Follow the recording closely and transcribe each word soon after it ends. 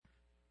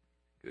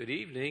Good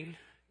evening.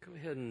 Go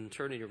ahead and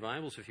turn in your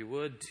Bibles, if you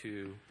would,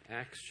 to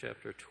Acts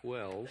chapter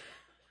 12.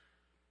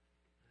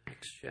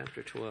 Acts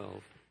chapter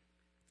 12.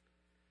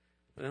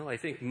 Well, I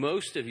think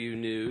most of you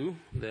knew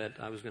that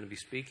I was going to be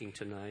speaking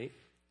tonight,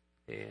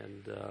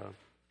 and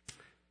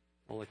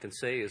all I can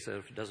say is that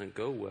if it doesn't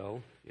go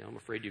well, I'm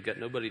afraid you've got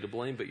nobody to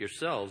blame but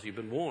yourselves. You've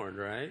been warned,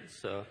 right?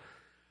 So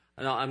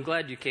I'm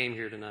glad you came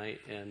here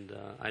tonight, and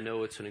I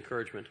know it's an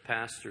encouragement to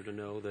Pastor to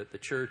know that the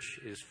church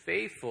is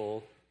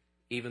faithful,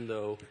 even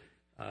though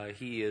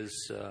he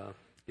is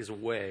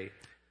away.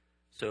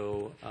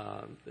 So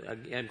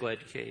I'm glad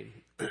you came.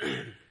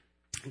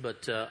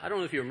 But I don't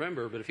know if you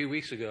remember, but a few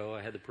weeks ago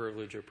I had the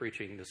privilege of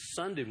preaching the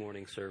Sunday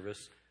morning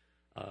service.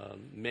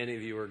 Many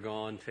of you are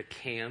gone to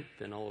camp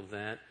and all of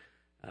that.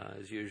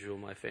 As usual,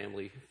 my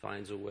family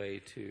finds a way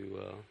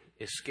to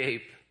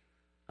escape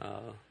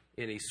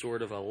any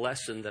sort of a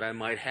lesson that I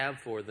might have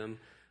for them,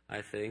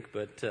 I think.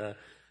 But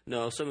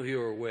no, some of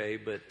you are away,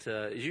 but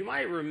as you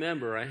might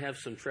remember, I have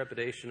some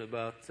trepidation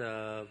about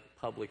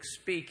public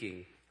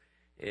speaking,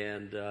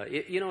 and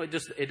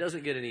it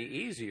doesn't get any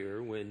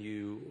easier when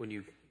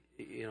you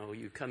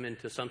come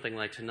into something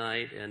like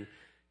tonight, and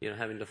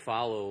having to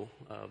follow.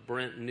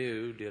 Brent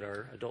New did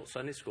our adult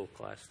Sunday school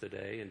class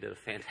today, and did a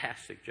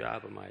fantastic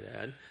job, I might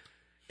add,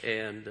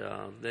 and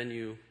then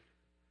you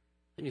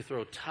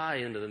throw Ty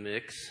into the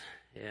mix,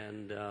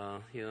 and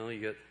you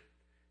get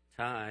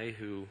Ty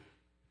who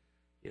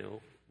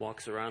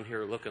walks around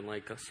here looking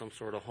like some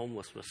sort of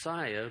homeless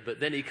messiah, but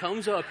then he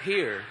comes up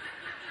here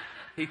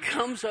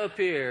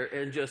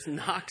and just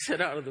knocks it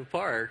out of the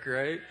park,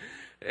 right?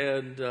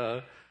 And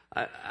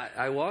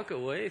I walk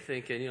away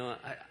thinking,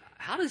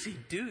 how does he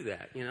do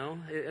that?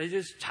 It's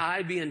just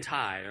Ty being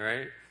Ty,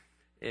 right?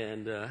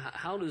 And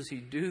how does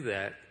he do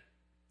that?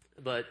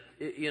 But,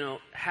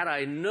 had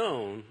I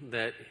known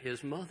that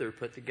his mother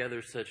put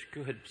together such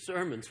good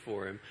sermons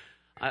for him,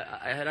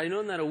 had I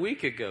known that a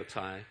week ago,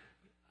 Ty,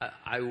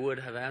 I would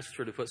have asked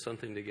her to put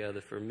something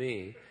together for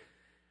me.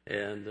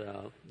 And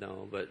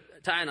no, but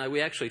Ty and I, we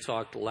actually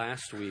talked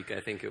last week, I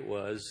think it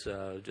was,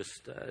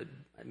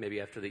 maybe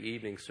after the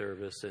evening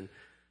service, and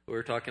we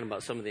were talking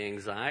about some of the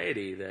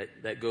anxiety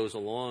that goes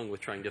along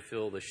with trying to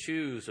fill the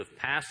shoes of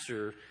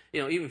pastor,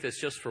 even if it's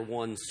just for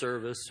one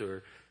service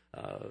or,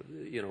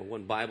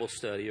 one Bible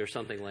study or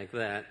something like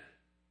that.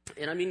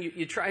 And I mean,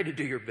 you try to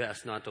do your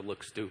best not to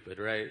look stupid,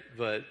 right?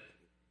 But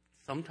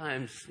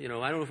sometimes, I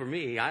don't know, for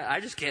me, I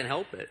just can't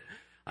help it.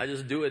 I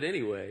just do it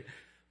anyway.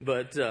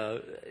 But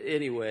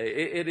anyway,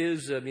 it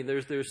is,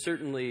 there's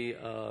certainly,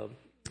 a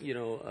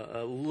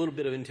little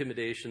bit of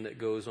intimidation that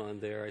goes on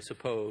there, I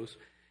suppose.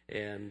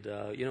 And,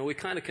 we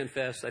kind of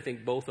confess, I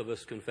think both of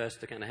us confessed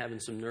to kind of having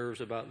some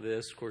nerves about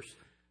this. Of course,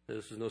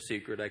 this is no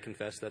secret. I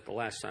confessed that the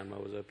last time I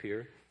was up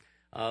here.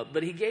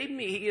 But he gave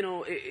me,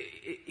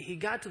 he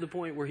got to the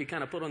point where he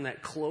kind of put on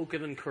that cloak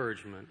of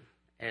encouragement.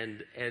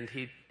 And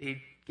he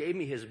gave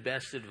me his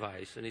best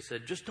advice. And he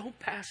said, just don't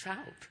pass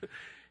out,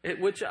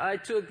 which I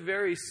took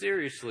very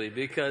seriously,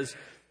 because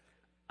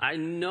I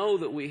know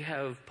that we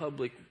have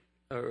public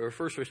or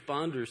first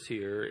responders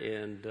here.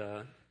 And,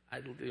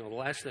 the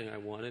last thing I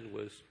wanted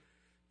was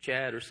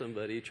Chad or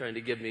somebody trying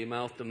to give me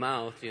mouth to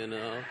mouth, And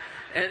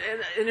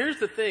here's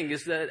the thing,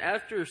 is that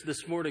after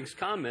this morning's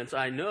comments,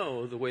 I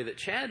know the way that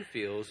Chad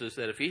feels is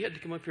that if he had to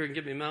come up here and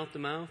give me mouth to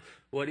mouth,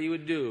 what he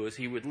would do is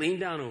he would lean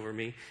down over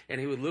me and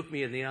he would look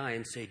me in the eye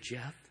and say,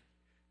 Jeff,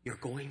 you're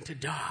going to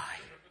die.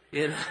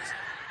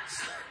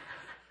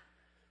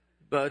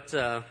 But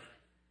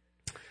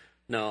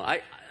no,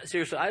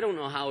 seriously, I don't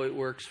know how it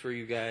works for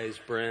you guys,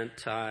 Brent,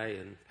 Ty,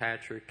 and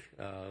Patrick.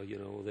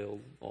 They'll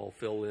all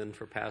fill in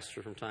for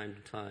Pastor from time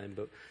to time.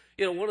 But,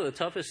 one of the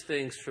toughest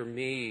things for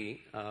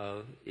me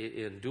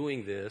in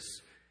doing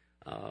this,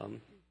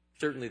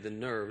 certainly the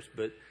nerves,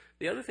 but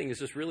the other thing is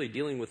just really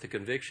dealing with the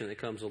conviction that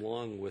comes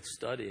along with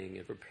studying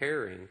and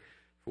preparing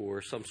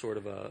for some sort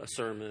of a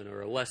sermon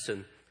or a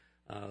lesson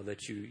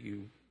that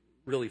you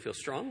really feel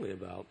strongly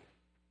about.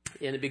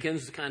 And it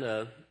begins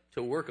to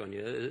work on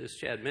you. As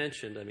Chad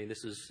mentioned,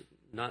 this is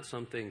not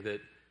something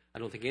that I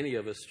don't think any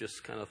of us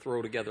just kind of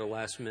throw together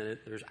last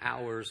minute. There's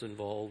hours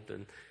involved,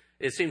 and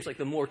it seems like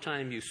the more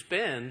time you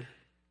spend,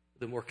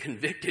 the more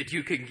convicted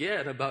you can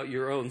get about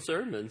your own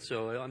sermon.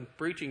 So I'm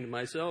preaching to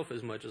myself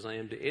as much as I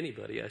am to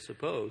anybody, I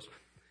suppose.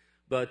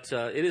 But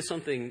it is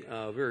something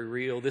very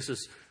real. This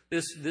is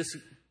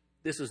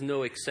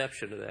no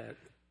exception to that.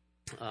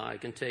 I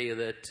can tell you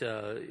that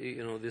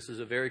this is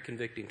a very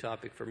convicting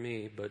topic for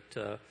me,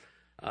 but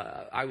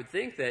I would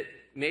think that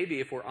maybe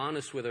if we're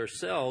honest with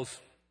ourselves,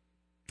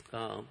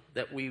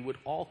 that we would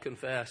all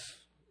confess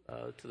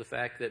to the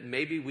fact that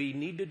maybe we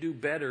need to do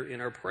better in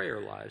our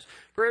prayer lives.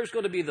 Prayer is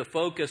going to be the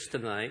focus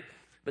tonight,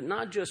 but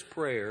not just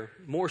prayer,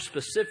 more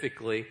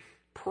specifically,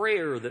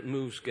 prayer that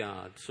moves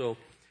God. So,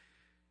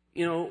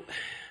 a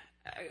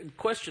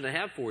question I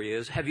have for you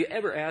is, have you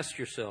ever asked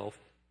yourself,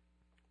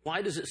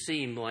 why does it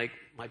seem like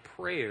my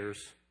prayers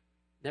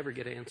never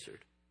get answered?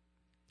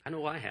 I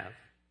know I have.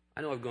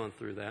 I know I've gone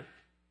through that.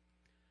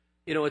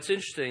 It's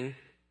interesting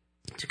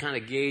to kind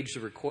of gauge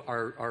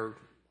our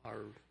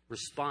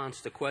response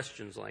to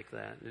questions like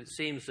that. And it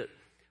seems that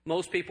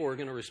most people are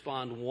going to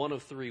respond one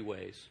of three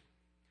ways.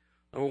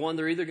 Number one,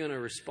 they're either going to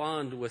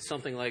respond with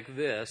something like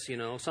this.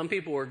 Some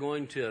people are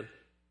going to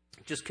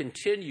just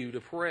continue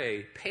to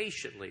pray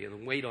patiently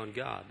and wait on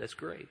God. That's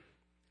great.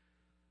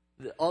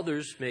 The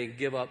others may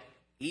give up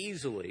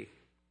easily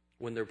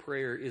when their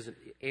prayer isn't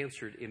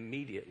answered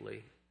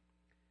immediately.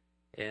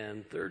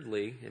 And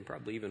thirdly, and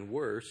probably even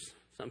worse,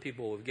 some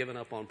people have given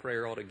up on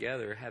prayer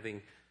altogether,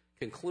 having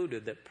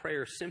concluded that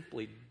prayer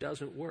simply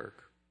doesn't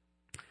work.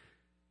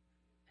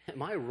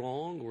 Am I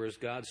wrong, or is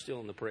God still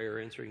in the prayer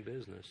answering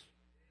business?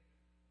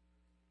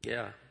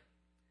 Yeah.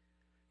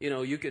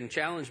 You can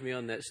challenge me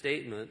on that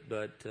statement,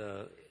 but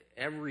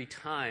every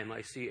time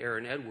I see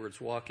Aaron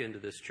Edwards walk into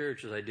this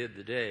church, as I did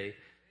today,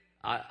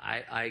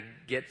 I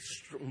get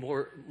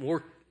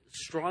more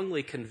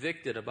strongly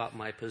convicted about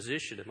my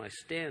position and my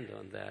stand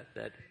on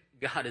that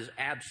God is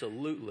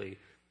absolutely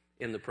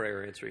in the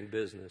prayer answering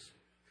business.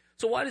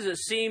 So why does it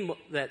seem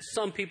that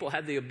some people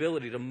have the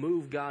ability to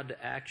move God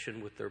to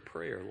action with their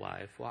prayer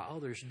life while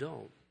others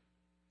don't?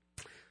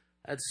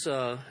 That's,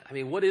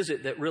 what is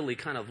it that really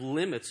kind of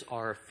limits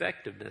our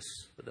effectiveness,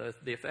 the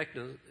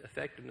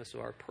effectiveness of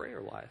our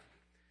prayer life?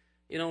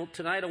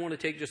 Tonight I want to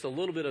take just a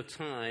little bit of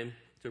time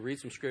to read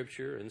some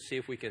scripture and see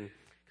if we can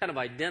kind of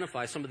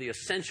identify some of the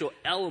essential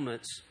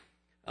elements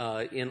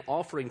in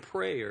offering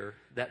prayer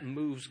that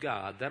moves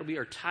God. That'll be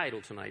our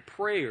title tonight,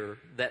 Prayer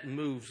That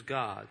Moves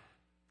God.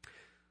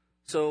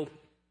 So,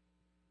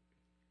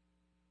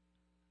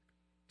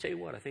 tell you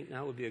what, I think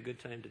now would be a good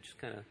time to just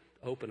kind of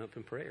open up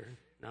in prayer,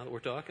 now that we're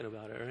talking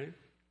about it, right?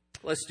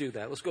 Let's do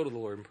that. Let's go to the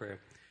Lord in prayer.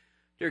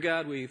 Dear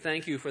God, we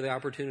thank you for the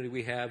opportunity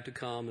we have to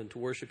come and to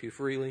worship you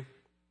freely.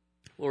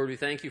 Lord, we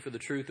thank you for the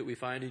truth that we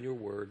find in your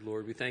word.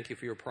 Lord, we thank you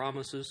for your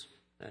promises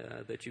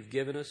that you've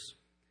given us.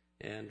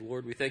 And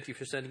Lord, we thank you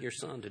for sending your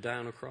Son to die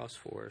on a cross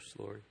for us,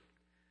 Lord.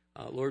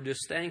 Lord,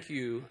 just thank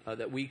you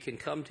that we can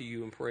come to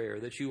you in prayer,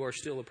 that you are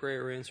still a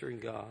prayer answering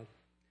God.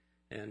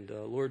 And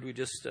Lord, we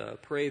just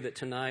pray that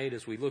tonight,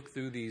 as we look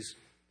through these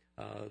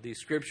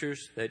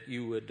scriptures, that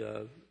you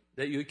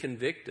would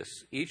convict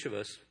us, each of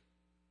us,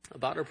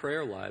 about our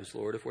prayer lives,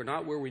 Lord. If we're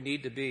not where we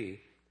need to be,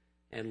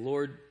 and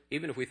Lord,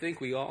 even if we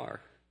think we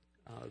are,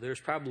 there's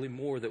probably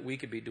more that we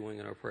could be doing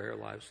in our prayer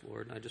lives,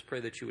 Lord. And I just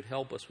pray that you would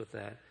help us with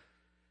that.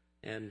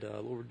 And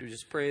Lord, we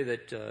just pray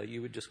that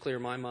you would just clear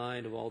my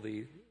mind of all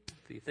the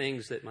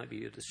things that might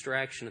be a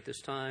distraction at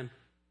this time.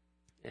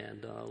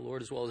 And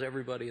Lord, as well as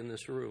everybody in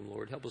this room,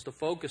 Lord, help us to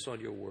focus on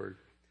your word.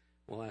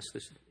 We'll ask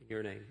this in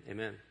your name.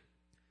 Amen.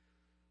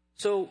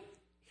 So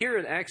here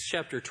in Acts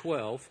chapter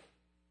 12,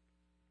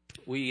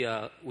 we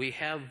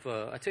have,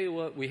 I tell you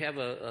what, we have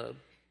a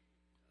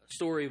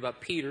story about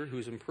Peter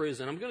who's in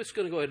prison. I'm just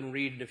going to go ahead and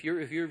read. If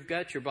you've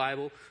got your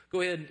Bible, go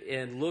ahead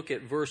and look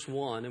at verse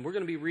 1. And we're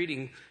going to be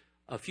reading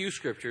a few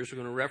scriptures. We're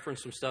going to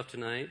reference some stuff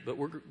tonight, but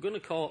we're going to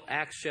call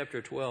Acts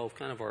chapter 12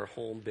 kind of our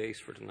home base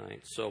for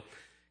tonight. So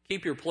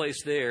keep your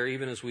place there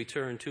even as we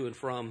turn to and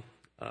from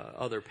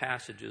other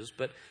passages.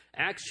 But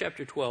Acts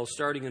chapter 12,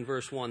 starting in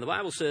verse 1, the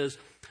Bible says,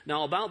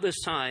 "Now about this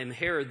time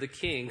Herod the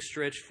king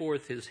stretched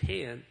forth his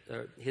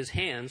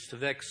hands to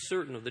vex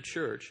certain of the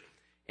church,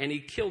 and he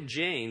killed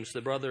James,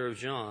 the brother of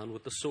John,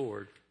 with the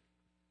sword.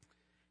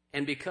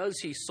 And because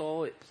he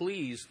saw it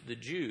pleased the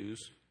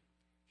Jews,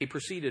 he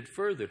proceeded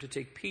further to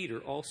take Peter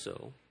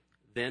also.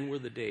 Then were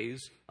the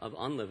days of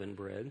unleavened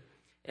bread.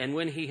 And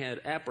when he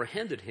had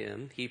apprehended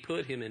him, he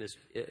put him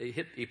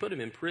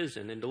in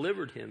prison and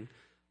delivered him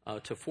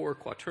to 4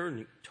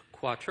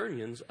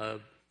 quaternions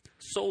of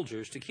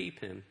soldiers to keep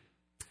him,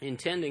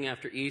 intending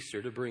after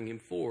Easter to bring him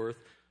forth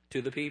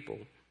to the people.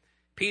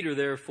 Peter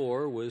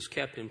therefore was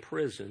kept in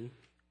prison,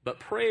 but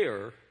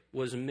prayer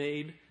was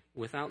made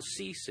without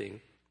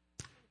ceasing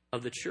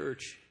of the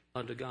church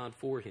unto God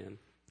for him.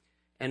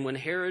 And when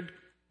Herod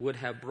would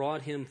have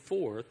brought him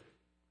forth,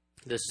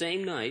 the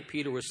same night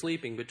Peter was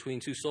sleeping between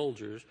 2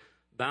 soldiers,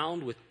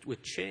 bound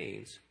with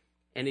chains,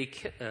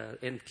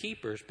 and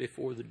keepers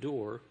before the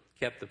door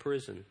kept the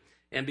prison.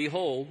 And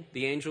behold,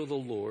 the angel of the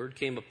Lord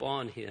came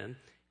upon him,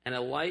 and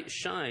a light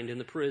shined in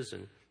the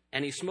prison.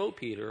 And he smote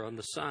Peter on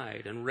the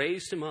side, and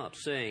raised him up,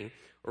 saying,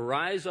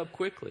 Arise up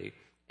quickly.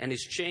 And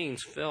his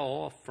chains fell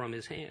off from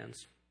his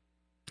hands.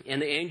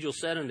 And the angel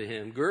said unto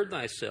him, Gird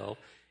thyself,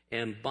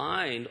 and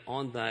bind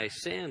on thy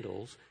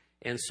sandals.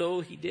 And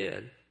so he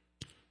did.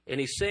 And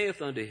he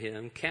saith unto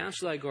him,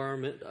 Cast thy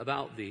garment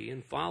about thee,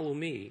 and follow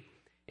me.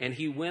 And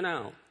he went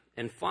out,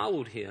 and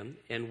followed him,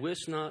 and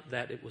wist not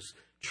that it was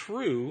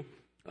true,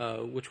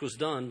 which was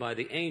done by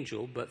the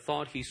angel, but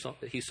thought he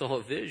saw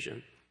a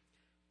vision.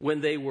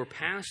 When they were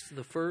past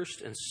the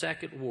first and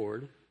second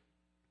ward,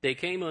 they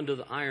came unto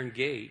the iron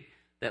gate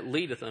that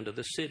leadeth unto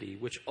the city,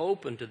 which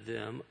opened to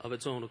them of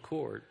its own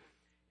accord.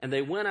 And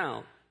they went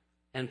out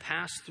and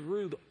passed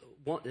through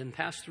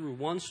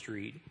one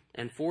street,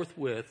 and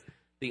forthwith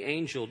the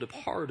angel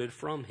departed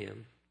from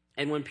him.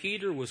 And when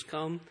Peter was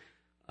come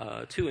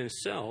to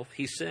himself,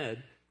 he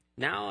said,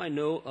 Now I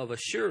know of a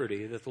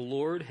surety that the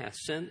Lord hath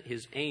sent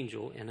his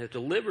angel, and hath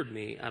delivered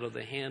me out of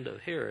the hand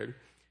of Herod,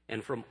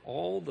 and from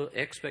all the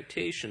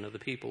expectation of the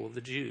people of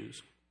the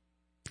Jews.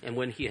 And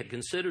when he had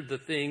considered the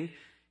thing,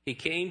 he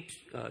came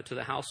to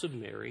the house of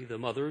Mary, the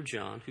mother of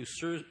John, whose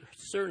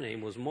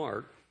surname was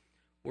Mark,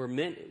 where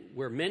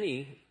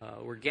many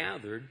were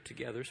gathered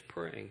together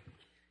praying.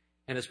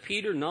 And as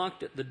Peter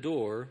knocked at the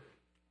door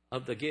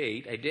of the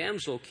gate, a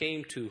damsel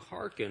came to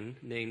hearken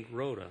named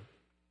Rhoda.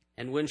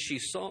 And when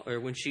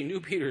she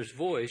knew Peter's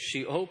voice,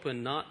 she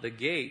opened not the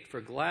gate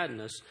for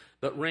gladness,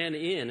 but ran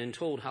in and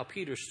told how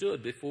Peter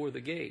stood before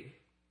the gate.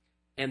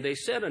 And they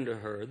said unto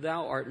her,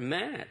 Thou art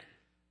mad.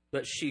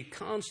 But she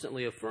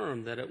constantly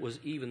affirmed that it was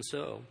even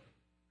so.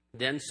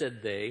 Then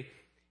said they,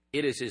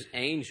 It is his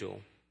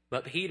angel.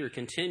 But Peter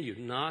continued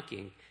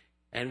knocking,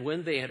 and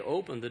when they had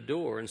opened the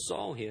door and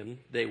saw him,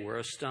 they were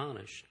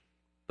astonished.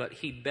 But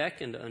he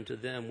beckoned unto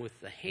them with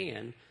the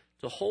hand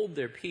to hold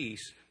their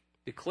peace,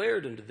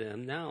 declared unto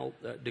them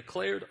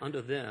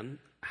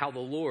how the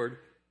Lord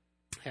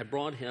had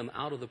brought him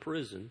out of the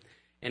prison.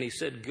 And he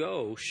said,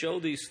 Go, show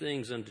these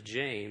things unto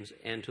James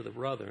and to the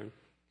brethren.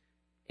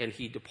 And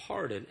he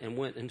departed and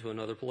went into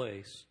another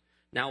place.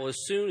 Now as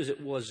soon as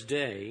it was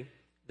day,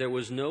 there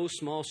was no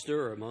small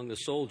stir among the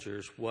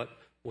soldiers what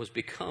was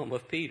become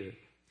of Peter.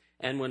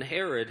 And when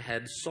Herod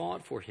had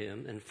sought for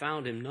him and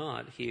found him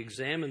not, he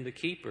examined the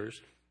keepers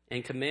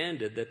and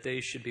commanded that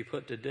they should be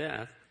put to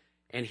death.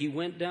 And he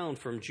went down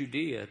from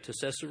Judea to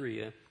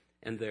Caesarea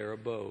and there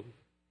abode.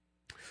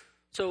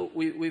 So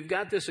we've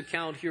got this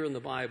account here in the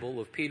Bible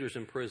of Peter's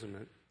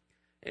imprisonment.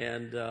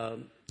 And,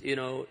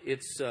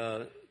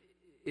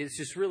 it's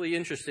just really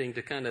interesting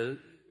to kind of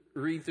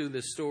read through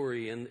this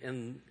story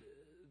and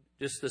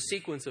just the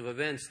sequence of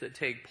events that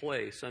take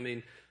place. I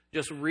mean,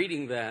 just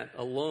reading that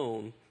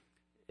alone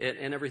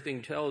and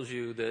everything tells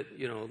you that,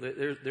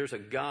 that there's a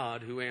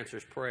God who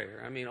answers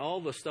prayer. I mean,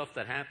 all the stuff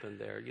that happened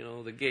there,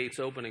 the gates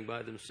opening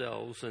by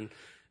themselves and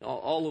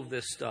all of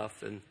this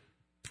stuff. And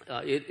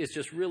it's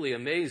just really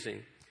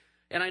amazing.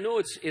 And I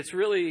know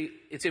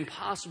it's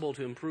impossible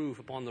to improve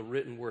upon the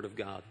written word of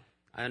God.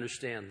 I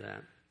understand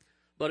that.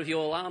 But if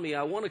you'll allow me,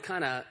 I want to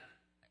kind of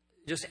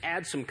just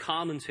add some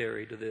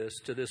commentary to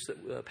this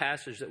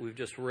passage that we've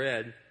just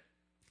read,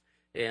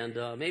 and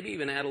maybe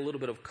even add a little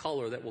bit of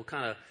color that will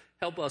kind of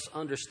help us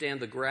understand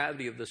the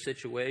gravity of the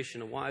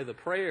situation and why the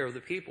prayer of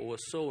the people was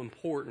so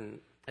important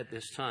at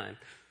this time.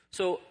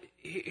 So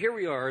here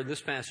we are in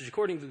this passage.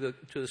 According to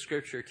the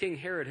Scripture, King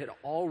Herod had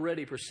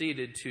already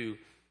proceeded to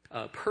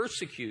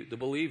persecute the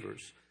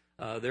believers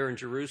there in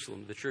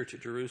Jerusalem, the church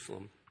at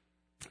Jerusalem.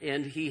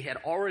 And he had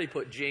already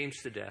put James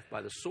to death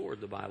by the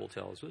sword, the Bible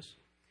tells us.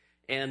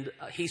 And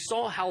he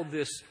saw how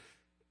this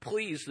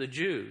pleased the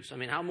Jews. I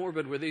mean, how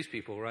morbid were these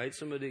people, right?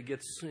 Somebody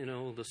gets,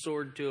 the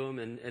sword to them,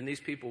 and these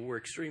people were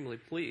extremely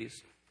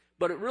pleased.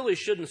 But it really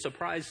shouldn't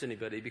surprise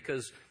anybody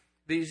because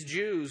these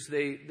Jews,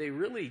 they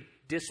really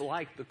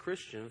disliked the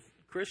Christians.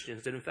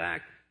 And in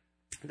fact,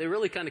 they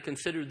really kind of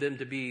considered them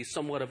to be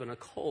somewhat of an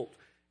occult,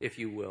 if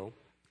you will.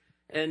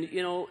 And,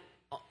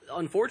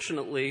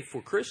 unfortunately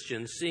for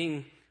Christians,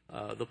 seeing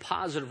the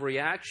positive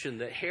reaction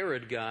that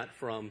Herod got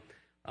from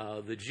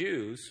the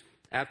Jews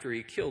after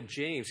he killed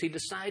James, he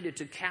decided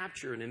to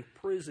capture and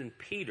imprison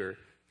Peter,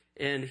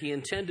 and he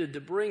intended to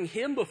bring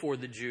him before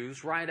the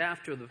Jews right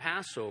after the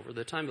Passover.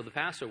 The time of the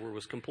Passover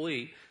was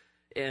complete,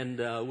 and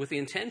with the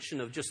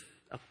intention of just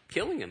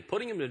killing him,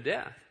 putting him to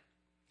death.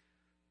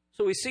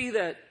 So we see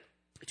that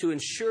to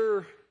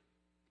ensure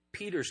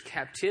Peter's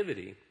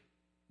captivity,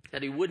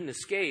 that he wouldn't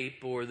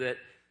escape, or that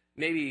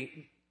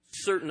maybe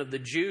certain of the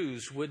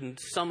Jews wouldn't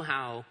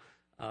somehow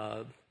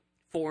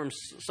form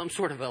some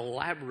sort of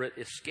elaborate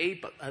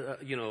escape,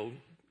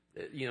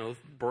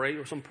 break,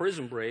 or some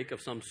prison break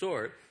of some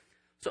sort.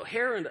 So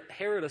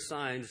Herod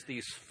assigns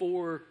these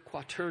 4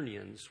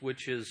 quaternions,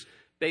 which is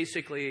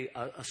basically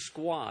a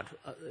squad.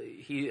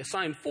 He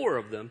assigned 4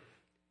 of them,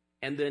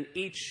 and then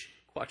each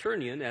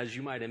quaternion, as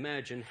you might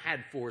imagine,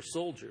 had 4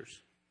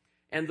 soldiers.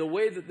 And the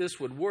way that this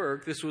would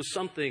work, this was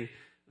something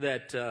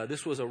that,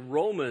 this was a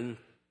Roman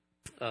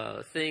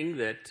thing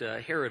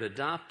that Herod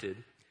adopted.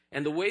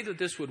 And the way that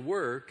this would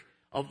work,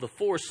 of the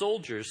 4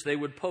 soldiers, they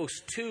would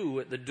post 2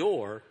 at the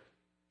door,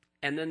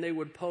 and then they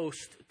would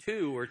post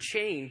 2, or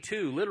chain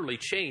 2, literally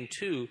chain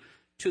 2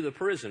 to the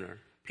prisoner,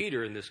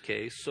 Peter in this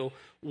case. So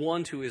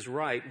 1 to his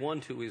right,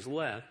 1 to his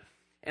left.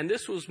 And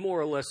this was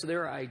more or less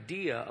their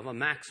idea of a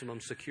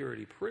maximum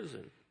security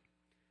prison.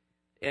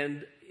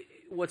 And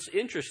what's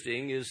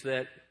interesting is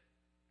that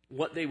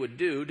what they would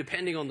do,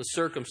 depending on the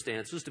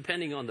circumstances,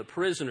 depending on the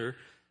prisoner,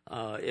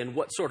 and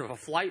what sort of a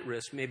flight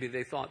risk maybe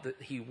they thought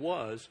that he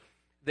was,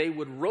 they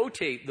would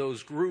rotate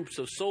those groups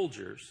of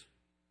soldiers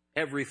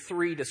every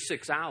 3 to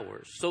 6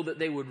 hours so that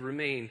they would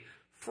remain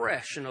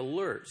fresh and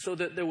alert, so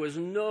that there was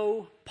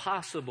no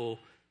possible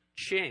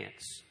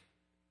chance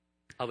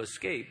of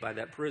escape by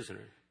that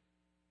prisoner.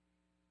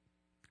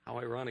 How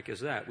ironic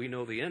is that? We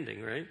know the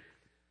ending, right?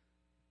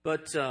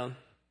 But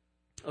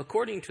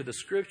according to the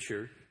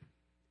Scripture,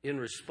 in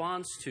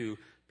response to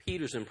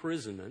Peter's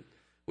imprisonment,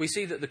 we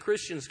see that the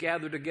Christians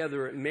gathered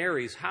together at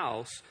Mary's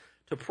house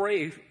to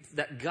pray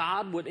that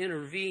God would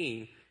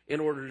intervene in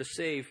order to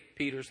save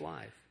Peter's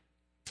life.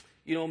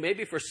 You know,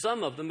 maybe for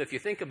some of them, if you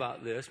think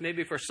about this,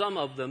 maybe for some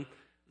of them,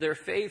 their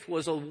faith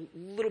was a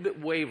little bit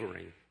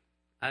wavering.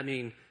 I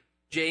mean,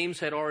 James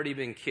had already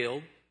been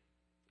killed,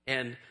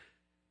 and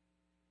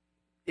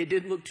it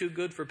didn't look too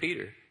good for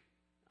Peter.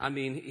 I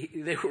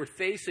mean, they were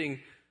facing,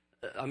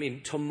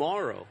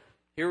 tomorrow.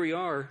 Here we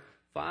are,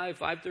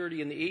 5:30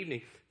 in the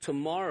evening.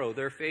 Tomorrow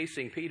they're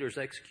facing Peter's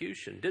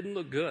execution. Didn't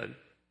look good.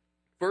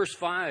 Verse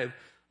 5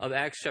 of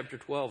Acts chapter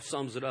 12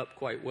 sums it up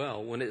quite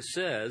well when it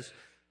says,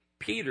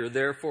 Peter,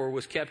 therefore,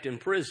 was kept in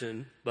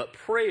prison, but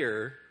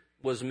prayer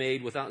was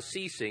made without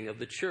ceasing of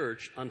the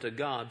church unto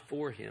God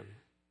for him.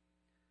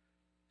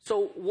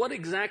 So what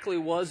exactly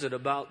was it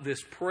about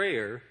this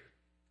prayer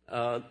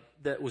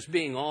that was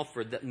being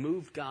offered that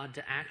moved God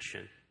to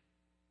action?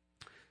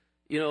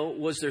 You know,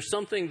 was there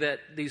something that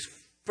these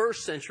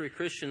first century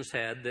Christians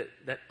had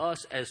that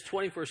us as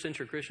 21st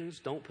century Christians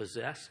don't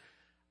possess?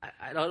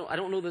 I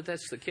don't know that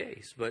that's the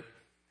case, but,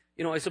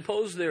 you know, I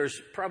suppose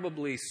there's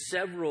probably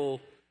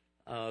several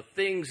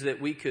things that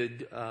we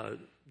could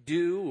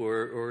do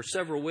or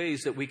several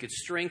ways that we could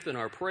strengthen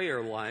our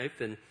prayer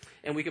life, and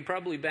we could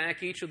probably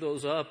back each of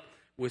those up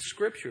with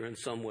Scripture in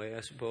some way, I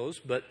suppose.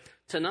 But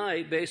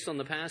tonight, based on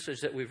the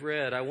passage that we've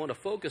read, I want to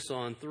focus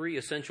on three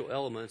essential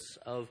elements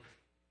of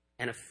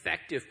an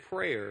effective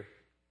prayer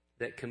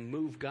that can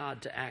move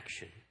God to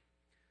action.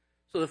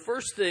 So the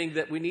first thing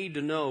that we need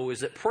to know is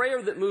that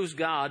prayer that moves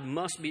God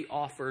must be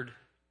offered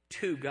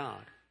to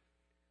God.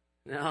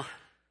 Now,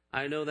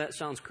 I know that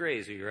sounds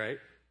crazy, right?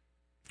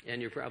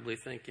 And you're probably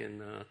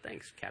thinking,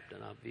 thanks,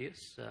 Captain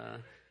Obvious.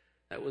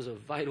 That was a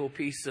vital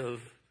piece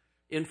of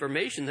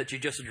information that you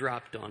just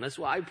dropped on us.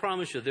 Well, I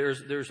promise you,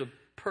 there's a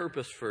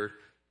purpose for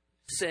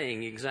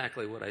saying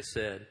exactly what I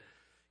said.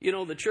 You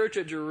know, the church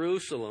at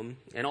Jerusalem,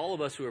 and all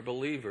of us who are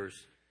believers,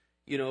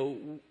 you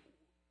know,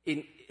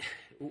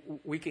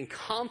 we can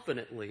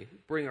confidently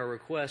bring our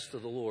requests to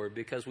the Lord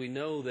because we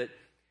know that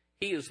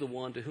He is the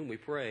one to whom we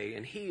pray,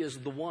 and He is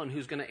the one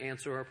who's going to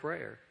answer our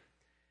prayer.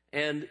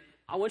 And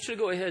I want you to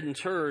go ahead and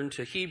turn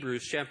to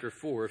Hebrews chapter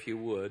 4, if you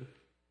would.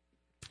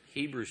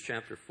 Hebrews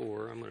chapter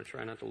 4. I'm going to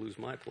try not to lose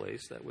my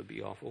place. That would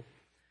be awful.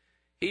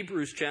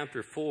 Hebrews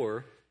chapter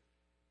 4.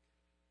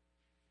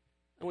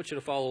 I want you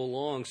to follow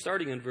along,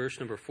 starting in verse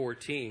number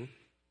 14.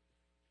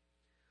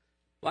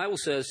 The Bible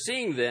says,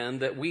 seeing then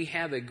that we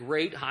have a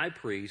great high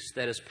priest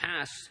that has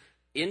passed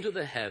into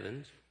the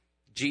heavens,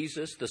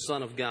 Jesus, the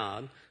Son of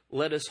God,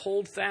 let us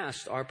hold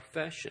fast our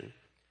profession.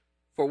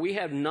 For we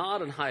have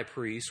not an high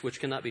priest which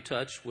cannot be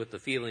touched with the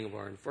feeling of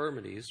our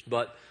infirmities,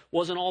 but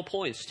was in all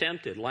points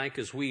tempted, like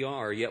as we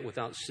are, yet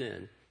without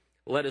sin.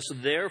 Let us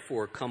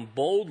therefore come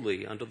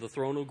boldly unto the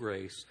throne of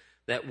grace,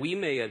 that we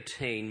may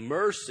obtain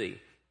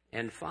mercy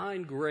and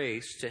find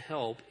grace to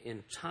help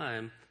in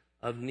time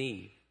of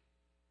need.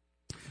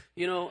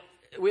 You know,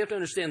 we have to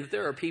understand that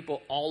there are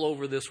people all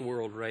over this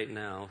world right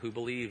now who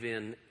believe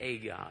in a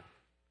God,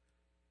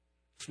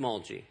 small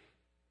g.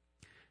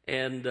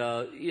 And,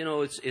 you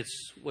know,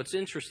 it's what's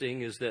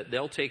interesting is that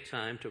they'll take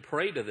time to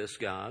pray to this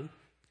God.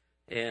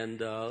 And,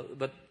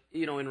 but,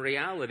 you know, in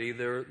reality,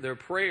 their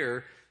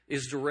prayer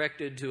is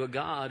directed to a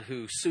God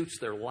who suits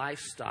their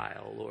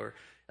lifestyle, or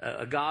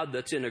a God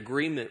that's in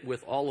agreement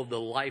with all of the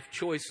life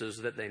choices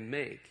that they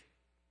make.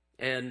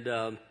 And,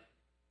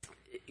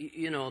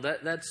 you know,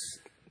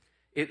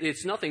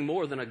 it's nothing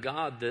more than a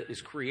God that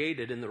is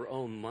created in their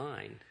own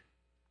mind.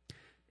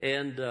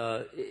 And,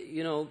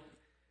 you know,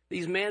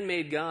 these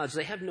man-made gods,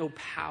 they have no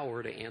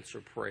power to answer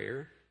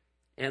prayer,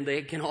 and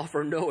they can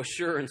offer no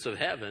assurance of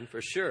heaven,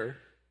 for sure.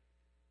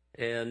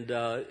 And,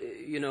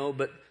 you know,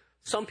 but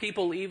some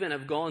people even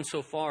have gone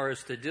so far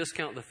as to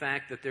discount the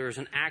fact that there is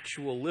an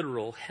actual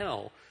literal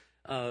hell,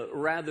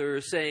 rather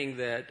saying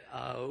that,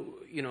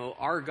 you know,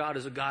 our God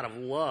is a God of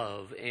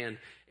love, and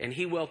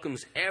He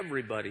welcomes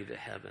everybody to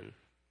heaven.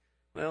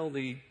 Well,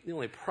 the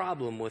only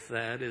problem with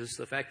that is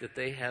the fact that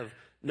they have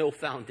no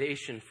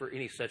foundation for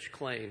any such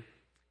claim.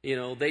 You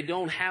know, they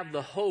don't have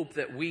the hope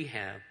that we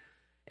have,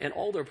 and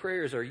all their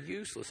prayers are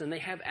useless, and they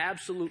have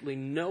absolutely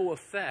no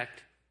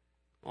effect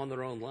on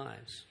their own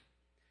lives.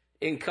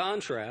 In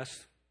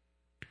contrast,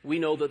 we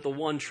know that the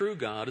one true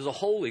God is a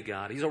holy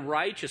God. He's a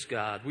righteous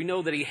God. We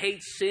know that He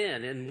hates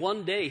sin, and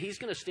one day He's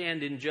going to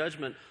stand in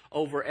judgment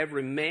over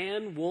every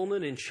man,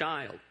 woman, and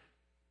child.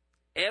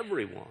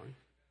 Everyone.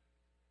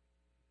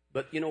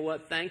 But you know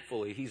what?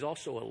 Thankfully, He's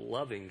also a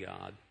loving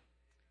God,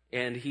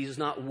 and He's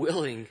not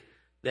willing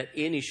that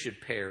any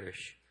should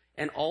perish.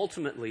 And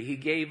ultimately, He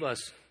gave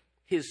us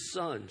His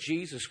Son,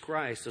 Jesus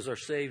Christ, as our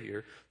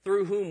Savior,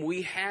 through whom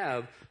we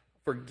have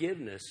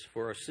forgiveness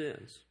for our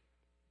sins.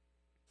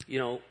 You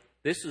know,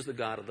 this is the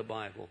God of the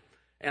Bible.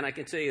 And I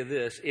can tell you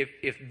this,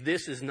 if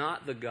this is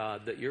not the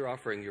God that you're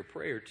offering your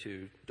prayer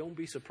to, don't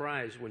be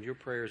surprised when your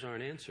prayers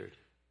aren't answered.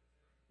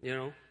 You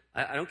know,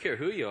 I don't care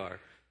who you are.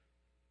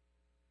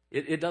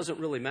 It doesn't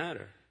really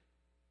matter.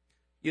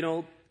 You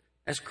know,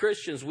 as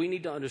Christians, we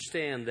need to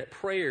understand that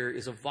prayer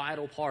is a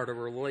vital part of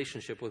our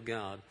relationship with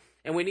God.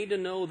 And we need to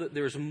know that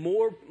there's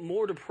more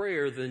to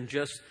prayer than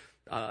just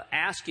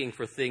asking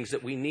for things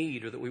that we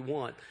need or that we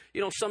want.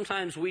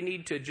 Sometimes we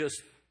need to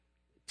just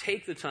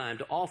take the time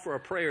to offer a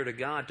prayer to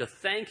God, to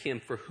thank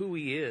Him for who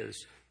He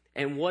is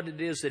and what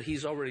it is that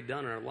He's already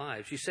done in our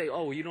lives. You say,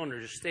 oh, you don't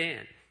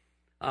understand.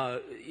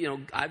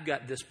 I've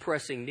got this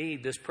pressing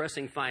need, this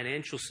pressing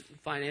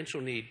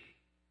financial need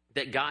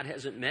that God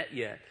hasn't met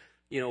yet.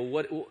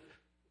 Well,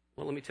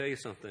 let me tell you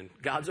something.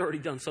 God's already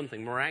done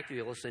something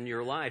miraculous in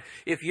your life.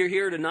 If you're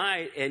here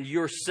tonight and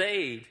you're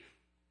saved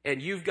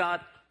and you've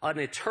got an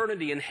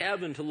eternity in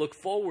heaven to look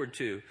forward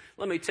to,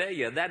 let me tell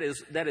you, that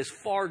is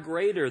far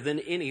greater than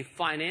any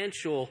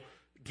financial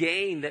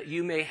gain that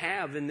you may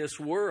have in this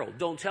world.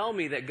 Don't tell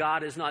me that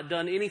God has not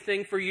done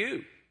anything for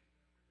you.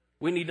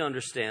 We need to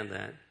understand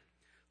that.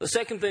 The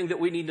second thing that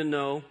we need to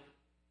know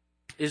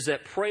is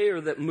that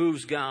prayer that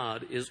moves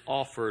God is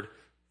offered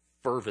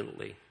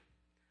fervently.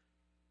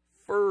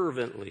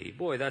 Fervently.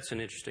 Boy, that's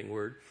an interesting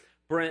word.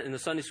 Brent, in the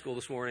Sunday school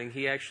this morning,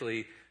 he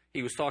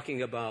was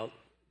talking about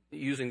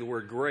using the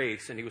word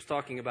grace, and he was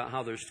talking about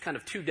how there's kind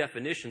of two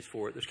definitions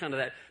for it. There's kind of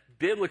that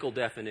biblical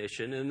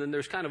definition, and then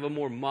there's kind of a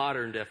more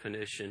modern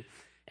definition.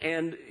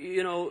 And,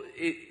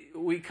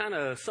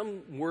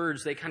 some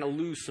words, they kind of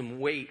lose some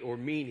weight or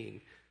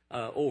meaning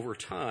over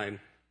time.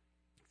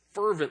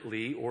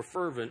 Fervently or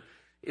fervent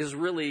is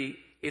really,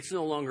 it's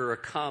no longer a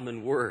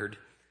common word.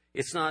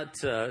 It's not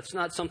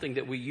something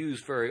that we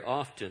use very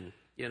often.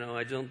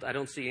 I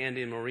don't see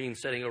Andy and Maureen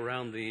sitting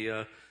around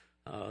the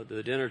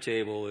dinner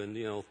table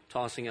and,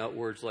 tossing out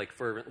words like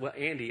fervent. Well,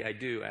 Andy, I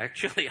do,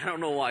 actually. I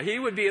don't know why. He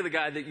would be the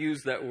guy that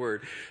used that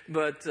word.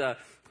 But,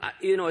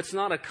 it's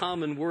not a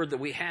common word that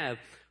we have.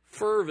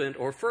 Fervent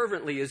or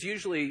fervently is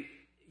usually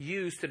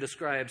used to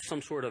describe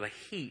some sort of a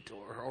heat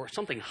or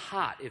something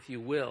hot, if you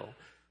will.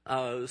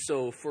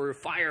 So for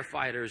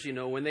firefighters,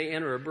 when they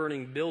enter a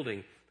burning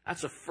building,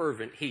 that's a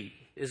fervent heat,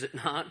 is it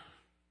not?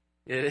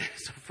 It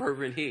is a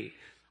fervent heat.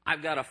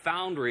 I've got a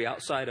foundry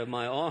outside of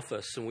my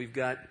office, and we've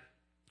got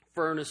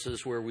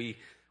furnaces where we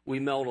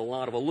melt a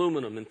lot of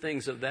aluminum and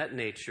things of that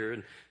nature.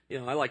 And,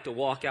 I like to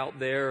walk out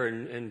there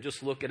and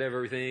just look at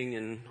everything,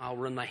 and I'll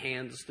run my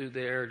hands through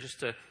there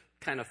just to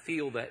kind of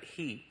feel that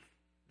heat.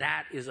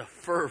 That is a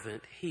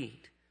fervent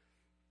heat.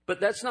 But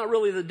that's not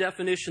really the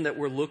definition that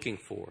we're looking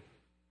for.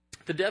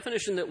 The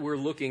definition that we're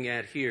looking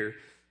at here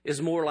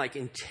is more like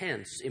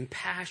intense,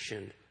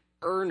 impassioned,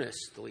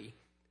 earnestly,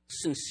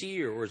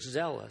 sincere, or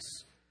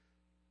zealous.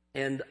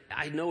 And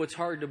I know it's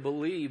hard to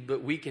believe,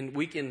 but we can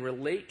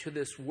relate to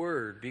this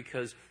word,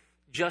 because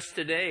just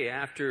today,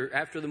 after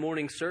the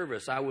morning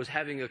service, I was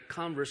having a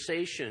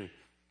conversation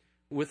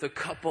with a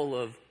couple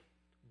of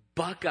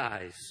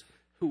Buckeyes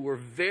who were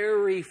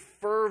very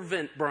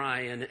fervent,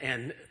 Brian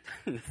and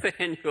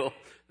Nathaniel,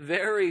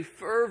 very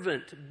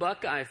fervent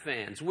Buckeye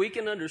fans. We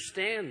can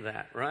understand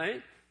that,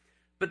 right?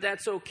 But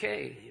that's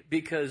okay,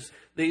 because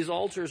these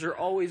altars are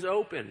always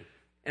open,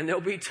 and there'll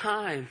be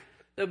time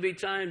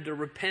to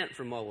repent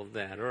from all of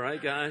that, all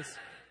right, guys?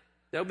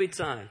 There'll be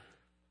time.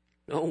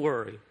 Don't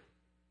worry.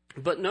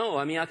 But no,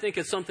 I think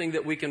it's something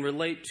that we can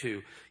relate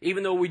to.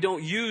 Even though we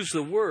don't use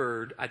the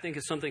word, I think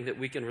it's something that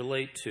we can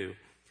relate to.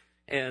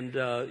 And,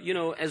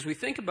 as we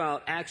think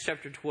about Acts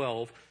chapter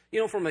 12,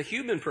 from a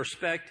human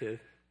perspective,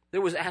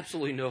 there was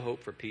absolutely no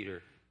hope for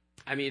Peter.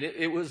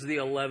 It was the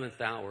 11th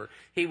hour.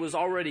 He was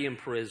already in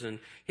prison.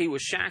 He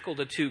was shackled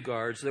to 2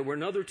 guards. There were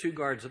another 2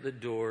 guards at the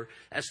door.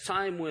 As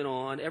time went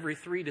on, every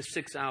 3 to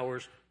 6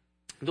 hours,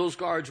 those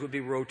guards would be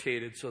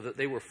rotated so that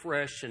they were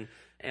fresh.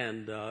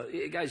 And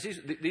guys,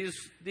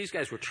 these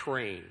guys were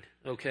trained,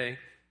 okay?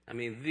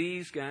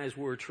 These guys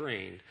were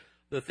trained.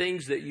 The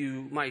things that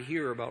you might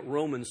hear about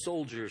Roman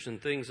soldiers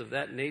and things of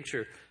that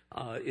nature,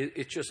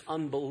 it's just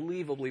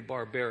unbelievably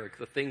barbaric,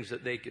 the things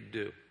that they could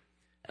do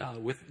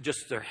with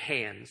just their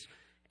hands.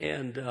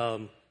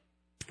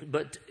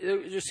 But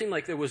it just seemed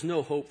like there was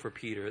no hope for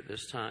Peter at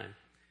this time.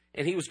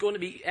 And he was going to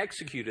be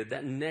executed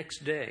that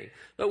next day.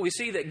 But we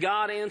see that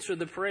God answered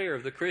the prayer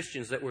of the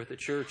Christians that were at the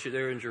church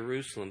there in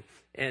Jerusalem,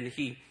 and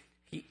he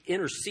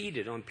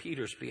interceded on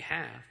Peter's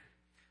behalf.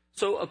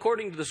 So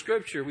according to the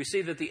scripture, we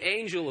see that the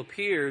angel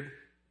appeared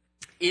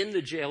in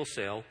the jail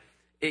cell.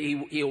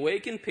 He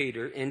awakened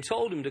Peter and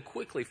told him to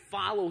quickly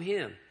follow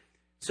him.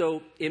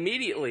 So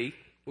immediately,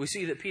 we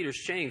see that Peter's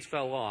chains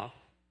fell off.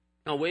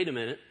 Now, wait a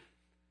minute.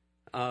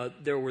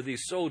 There were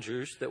these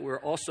soldiers that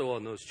were also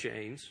on those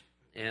chains,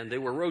 and they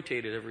were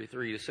rotated every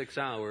 3 to 6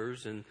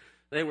 hours, and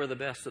they were the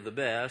best of the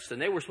best,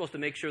 and they were supposed to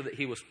make sure that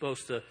he was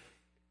supposed to,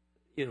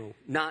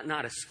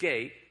 not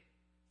escape.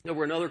 There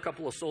were another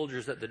couple of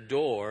soldiers at the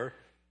door.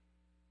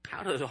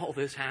 How did all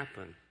this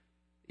happen?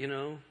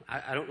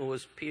 I don't know,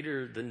 was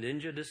Peter the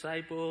ninja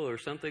disciple or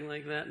something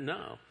like that?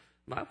 No.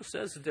 The Bible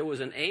says that there was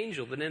an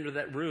angel that entered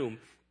that room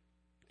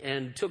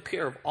and took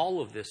care of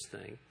all of this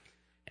thing.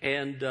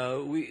 And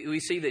we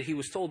see that he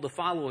was told to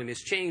follow him.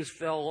 His chains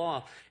fell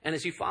off. And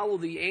as he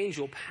followed the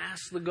angel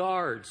past the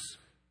guards,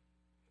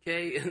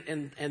 okay,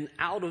 and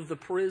out of the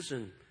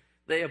prison,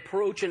 they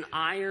approach an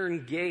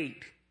iron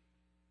gate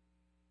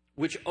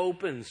which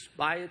opens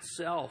by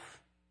itself.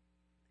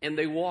 And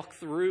they walk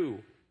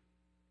through.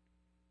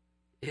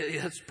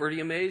 It's pretty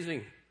amazing.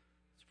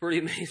 It's a pretty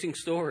amazing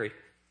story.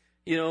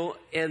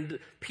 And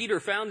Peter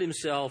found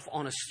himself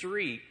on a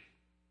street,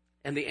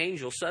 and the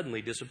angel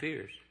suddenly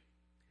disappears.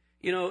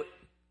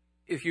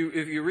 If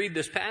you read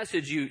this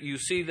passage, you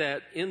see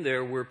that in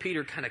there where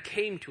Peter kind of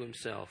came to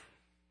himself.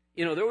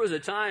 There was a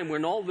time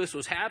when all this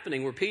was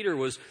happening, where Peter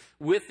was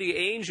with the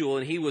angel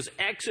and he was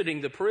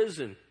exiting the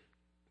prison,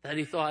 that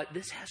he thought,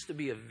 this has to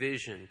be a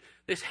vision.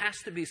 This has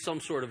to be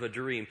some sort of a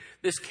dream.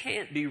 This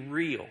can't be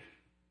real.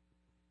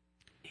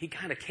 He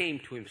kind of came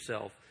to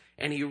himself,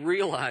 and he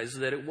realized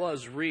that it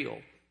was real.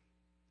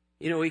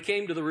 He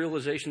came to the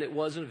realization it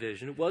wasn't a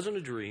vision, it wasn't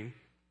a dream,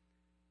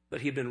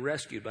 but he'd been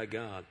rescued by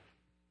God.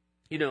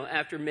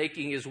 After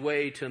making his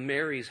way to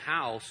Mary's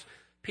house,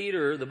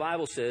 Peter, the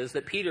Bible says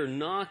that Peter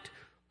knocked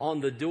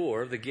on the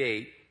door of the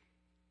gate,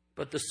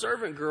 but the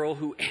servant girl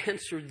who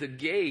answered the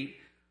gate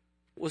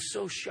was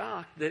so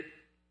shocked that,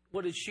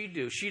 what did she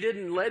do? She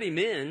didn't let him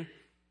in.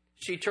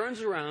 She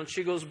turns around,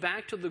 she goes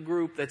back to the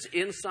group that's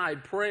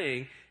inside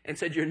praying and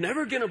said, "You're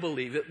never going to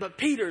believe it, but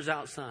Peter's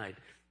outside."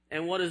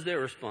 And what is their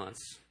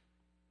response?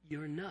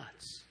 "You're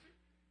nuts.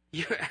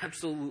 You're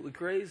absolutely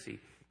crazy.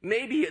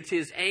 Maybe it's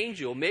his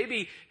angel.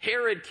 Maybe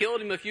Herod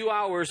killed him a few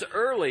hours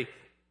early,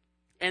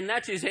 and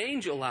that's his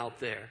angel out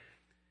there."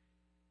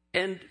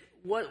 And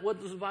what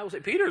does the Bible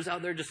say? Peter's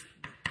out there just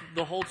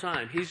the whole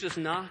time. He's just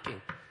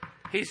knocking.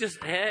 He's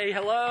just, "Hey,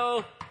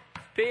 hello,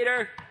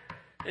 Peter,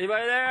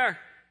 anybody there?"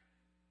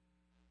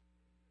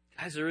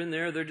 Guys are in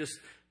there. They're just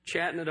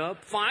chatting it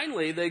up.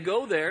 Finally, they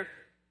go there,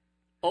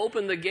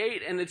 open the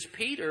gate, and it's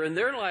Peter. And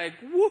they're like,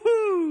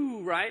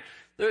 woohoo, right?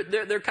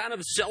 They're kind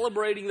of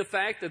celebrating the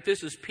fact that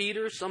this is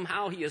Peter.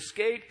 Somehow he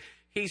escaped.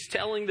 He's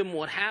telling them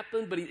what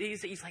happened, but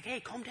he's like,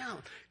 "Hey, calm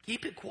down.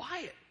 Keep it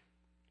quiet.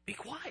 Be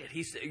quiet."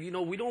 He's, we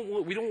don't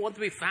want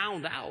to be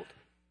found out.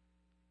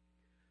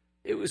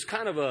 It was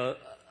kind of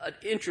an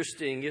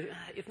interesting,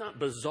 if not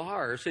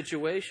bizarre,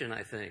 situation,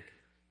 I think.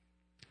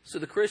 So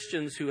the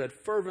Christians who had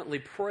fervently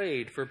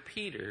prayed for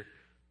Peter,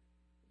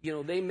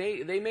 they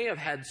may have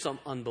had some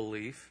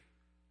unbelief,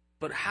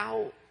 but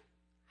how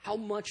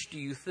much do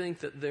you think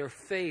that their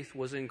faith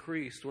was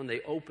increased when they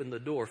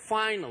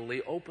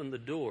finally opened the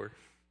door,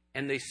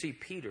 and they see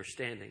Peter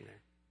standing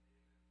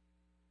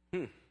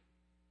there?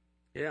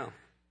 Yeah.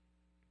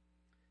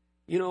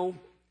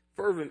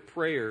 Fervent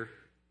prayer,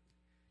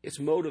 it's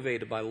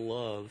motivated by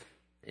love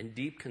and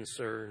deep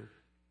concern.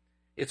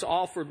 It's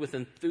offered with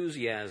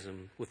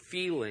enthusiasm, with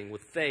feeling,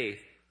 with faith.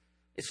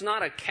 It's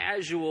not a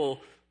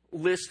casual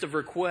list of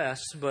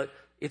requests, but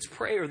it's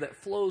prayer that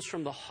flows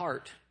from the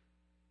heart.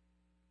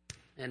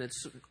 And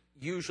it's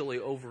usually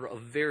over a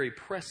very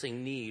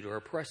pressing need or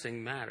a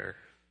pressing matter.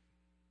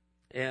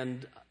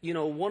 And,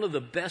 one of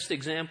the best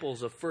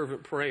examples of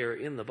fervent prayer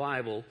in the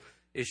Bible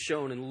is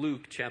shown in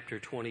Luke chapter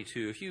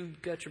 22. If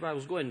you've got your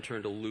Bibles, go ahead and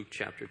turn to Luke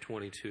chapter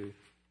 22.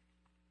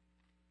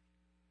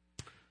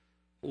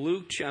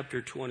 Luke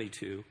chapter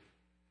 22.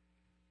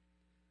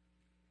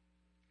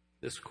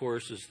 This, of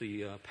course, is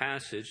the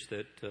passage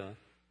that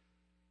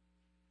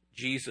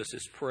Jesus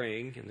is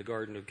praying in the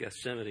Garden of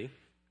Gethsemane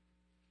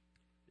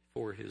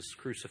for his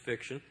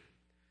crucifixion.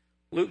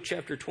 Luke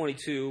chapter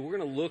 22, we're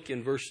going to look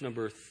in verse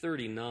number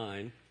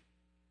 39.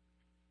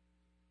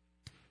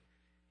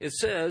 It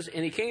says,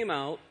 "And he came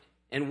out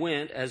and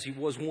went, as he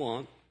was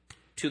wont,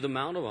 to the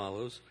Mount of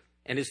Olives,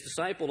 and his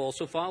disciples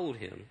also followed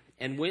him.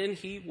 And when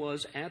he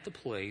was at the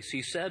place,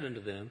 he said unto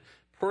them,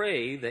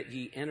 Pray that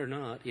ye enter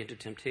not into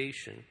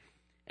temptation.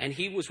 And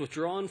he was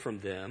withdrawn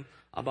from them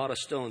about a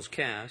stone's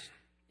cast,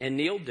 and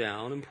kneeled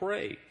down and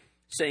prayed,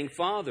 saying,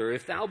 Father,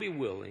 if thou be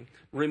willing,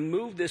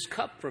 remove this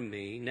cup from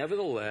me.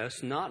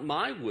 Nevertheless, not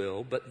my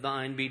will, but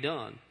thine be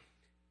done.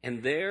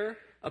 And there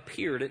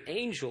appeared an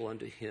angel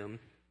unto him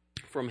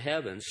from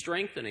heaven,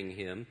 strengthening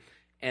him,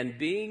 and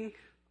being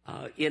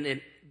in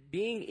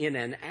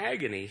an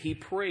agony, he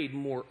prayed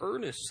more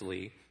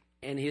earnestly,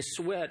 and his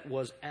sweat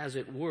was, as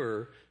it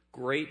were,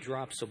 great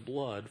drops of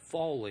blood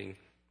falling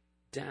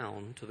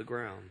down to the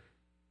ground.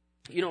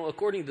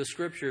 According to the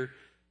Scripture,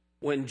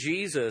 when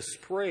Jesus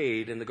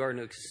prayed in the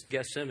Garden of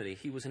Gethsemane,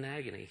 he was in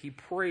agony. He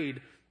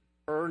prayed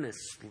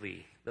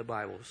earnestly, the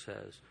Bible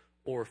says,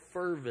 or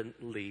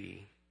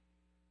fervently.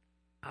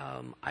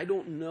 I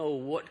don't know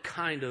what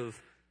kind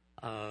of...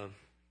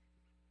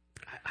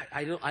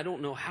 I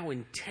don't know how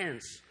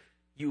intense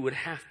you would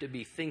have to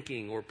be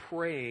thinking or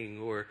praying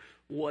or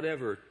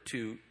whatever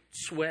to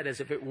sweat as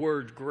if it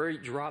were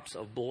great drops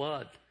of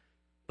blood.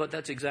 But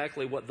that's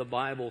exactly what the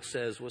Bible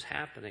says was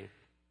happening.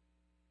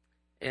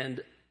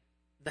 And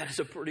that is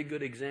a pretty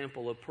good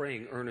example of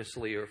praying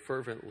earnestly or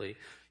fervently.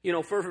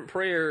 Fervent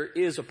prayer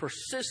is a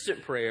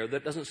persistent prayer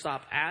that doesn't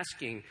stop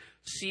asking,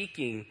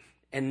 seeking,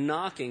 and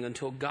knocking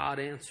until God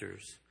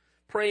answers.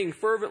 Praying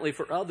fervently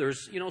for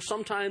others,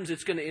 sometimes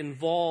it's going to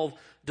involve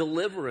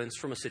deliverance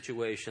from a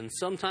situation.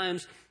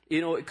 Sometimes,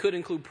 it could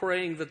include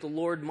praying that the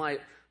Lord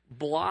might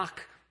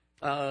block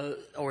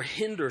or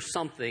hinder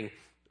something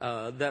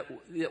that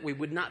we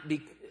would not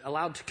be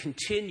allowed to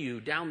continue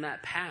down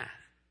that path.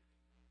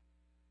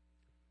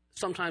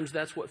 Sometimes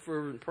that's what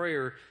fervent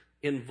prayer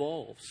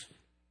involves.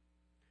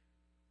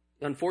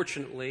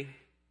 Unfortunately,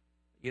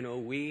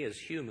 we as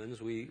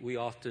humans, we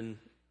often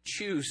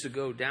choose to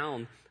go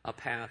down a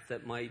path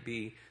that might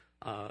be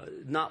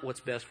not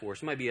what's best for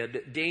us. It might be a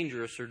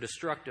dangerous or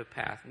destructive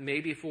path,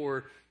 maybe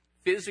for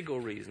physical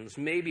reasons,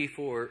 maybe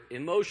for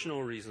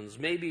emotional reasons,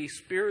 maybe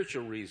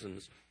spiritual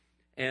reasons.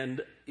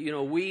 And,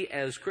 we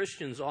as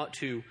Christians ought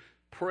to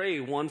pray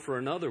one for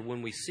another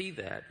when we see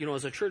that.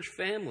 As a church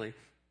family,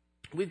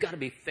 we've got to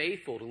be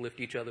faithful to lift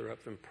each other up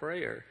in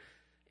prayer.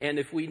 And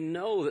if we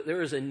know that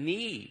there is a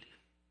need,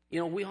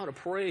 we ought to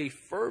pray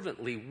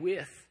fervently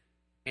with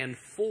and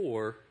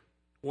for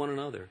one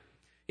another.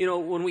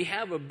 When we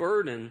have a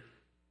burden,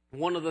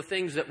 one of the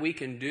things that we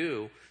can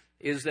do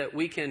is that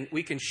we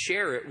can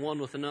share it one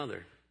with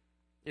another.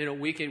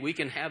 We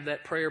can have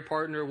that prayer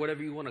partner,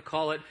 whatever you want to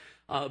call it.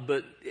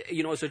 But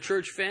as a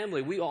church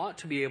family, we ought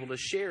to be able to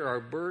share our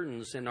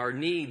burdens and our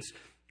needs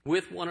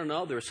with one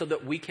another so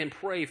that we can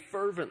pray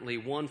fervently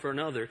one for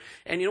another.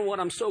 And you know what?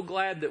 I'm so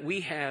glad that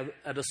we have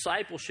a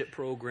discipleship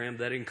program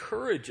that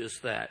encourages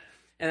that.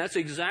 And that's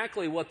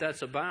exactly what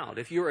that's about.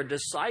 If you're a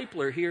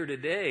discipler here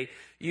today,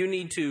 you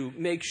need to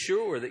make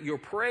sure that you're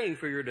praying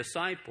for your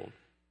disciple.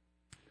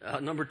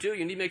 Number two,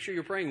 you need to make sure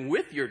you're praying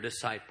with your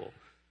disciple.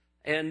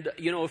 And,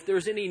 if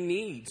there's any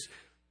needs,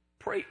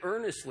 pray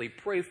earnestly,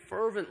 pray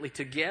fervently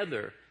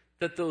together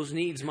that those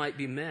needs might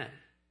be met.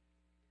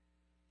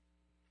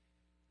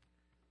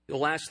 The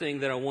last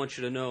thing that I want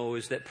you to know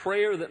is that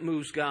prayer that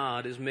moves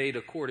God is made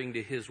according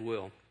to His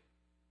will.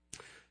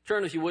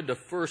 Turn, if you would, to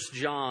 1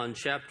 John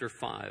chapter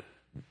 5.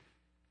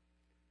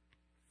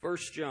 1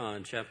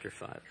 John chapter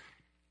 5.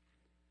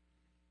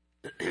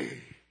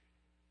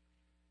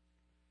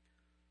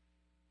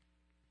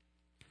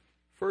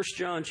 1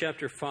 John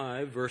chapter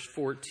 5, verse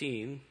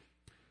 14.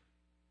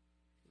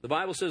 The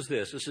Bible says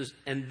this.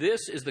 And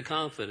this is the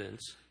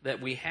confidence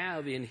that we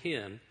have in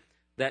Him,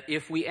 that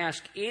if we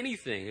ask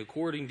anything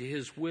according to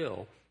His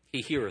will,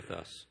 He heareth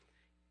us.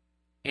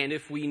 And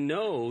if we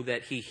know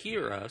that He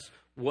hear us,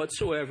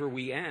 whatsoever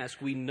we ask,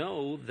 we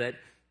know that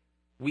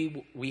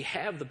we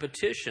have the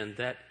petition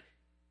that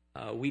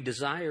we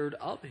desired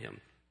of Him.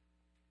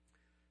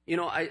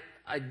 I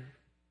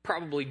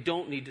probably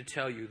don't need to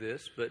tell you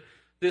this, but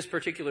this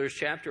particular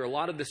chapter, a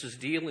lot of this is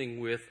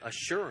dealing with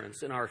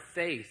assurance in our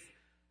faith.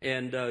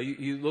 And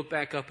you look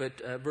back up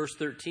at verse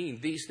 13.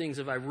 These things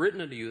have I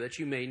written unto you that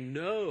you may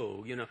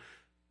know.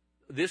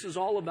 This is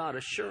all about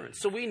assurance.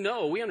 So we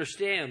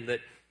understand that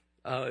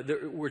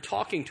we're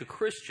talking to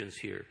Christians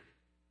here.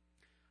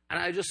 And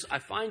I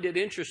find it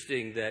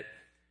interesting that,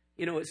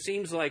 it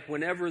seems like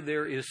whenever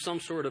there is some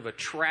sort of a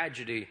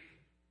tragedy,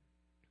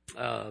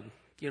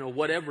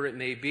 whatever it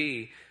may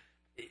be,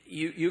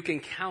 you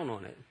can count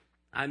on it.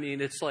 I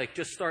mean, it's like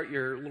just start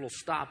your little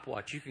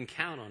stopwatch. You can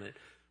count on it.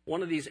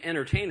 One of these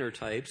entertainer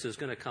types is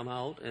going to come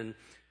out and,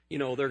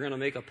 they're going to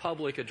make a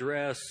public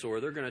address or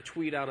they're going to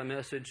tweet out a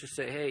message to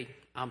say, hey,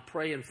 I'm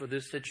praying for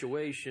this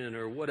situation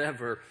or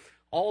whatever.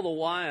 All the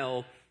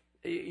while,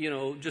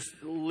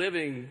 just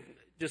living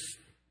just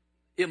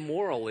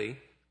immorally,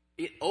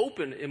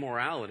 open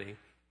immorality.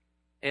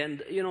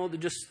 And,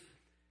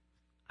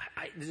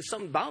 there's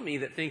something about me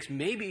that thinks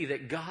maybe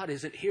that God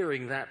isn't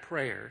hearing that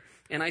prayer.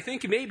 And I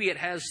think maybe it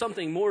has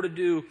something more to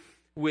do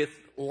with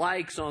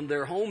likes on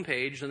their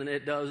homepage than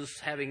it does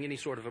having any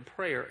sort of a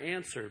prayer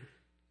answered.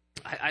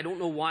 I don't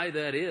know why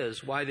that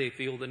is, why they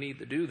feel the need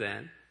to do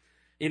that.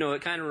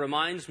 It kind of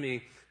reminds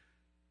me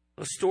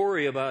a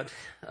story about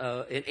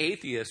an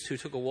atheist who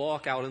took a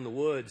walk out in the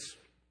woods.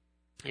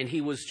 And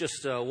he was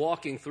just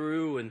walking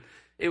through, and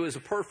it was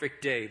a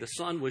perfect day. The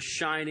sun was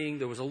shining.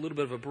 There was a little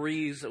bit of a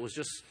breeze that was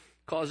just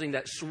causing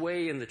that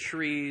sway in the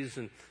trees.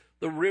 And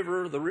the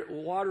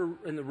water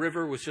in the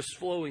river was just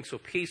flowing so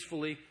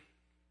peacefully.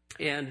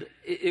 And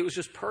it was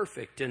just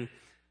perfect. And,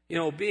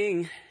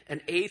 being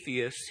an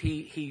atheist,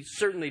 he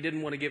certainly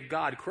didn't want to give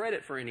God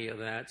credit for any of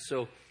that.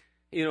 So,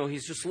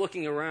 he's just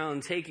looking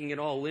around, taking it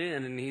all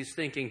in, and he's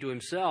thinking to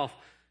himself,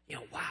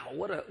 wow,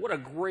 what a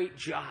great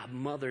job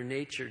Mother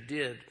Nature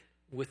did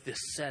with this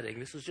setting.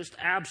 This is just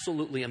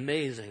absolutely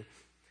amazing.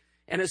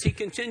 And as he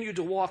continued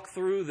to walk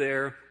through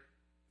there,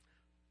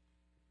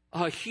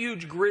 a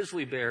huge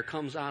grizzly bear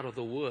comes out of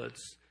the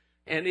woods.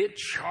 And it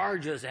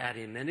charges at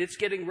him, and it's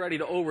getting ready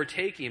to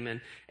overtake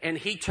him. And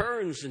he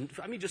turns,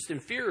 just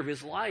in fear of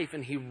his life,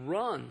 and he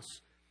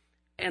runs.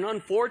 And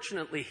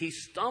unfortunately, he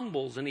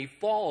stumbles and he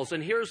falls.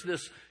 And here's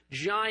this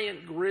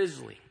giant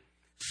grizzly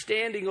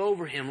standing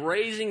over him,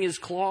 raising his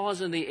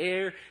claws in the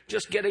air,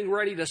 just getting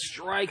ready to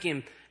strike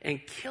him and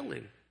kill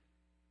him.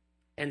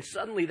 And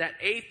suddenly that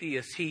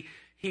atheist,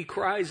 he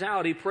cries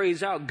out, he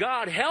prays out,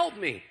 God, help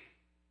me.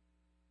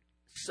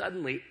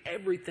 Suddenly,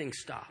 everything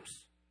stops.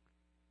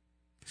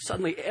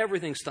 Suddenly,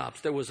 everything stops.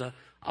 There was a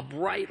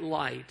bright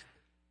light.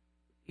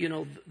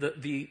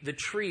 The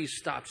trees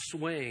stopped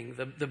swaying.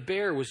 The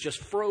bear was just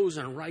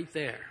frozen right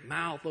there.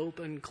 Mouth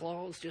open,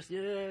 claws just,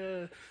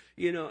 and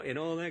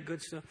all that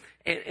good stuff.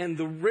 And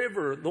the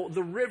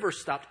river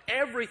stopped.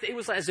 Everything. It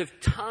was as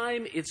if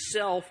time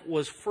itself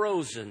was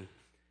frozen.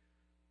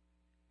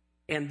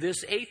 And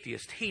this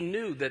atheist, he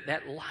knew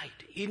that light,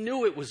 he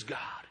knew it was God.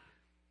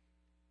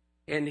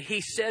 And he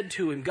said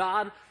to him,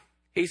 God,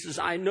 he says,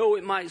 I know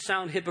it might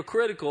sound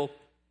hypocritical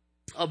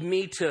of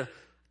me to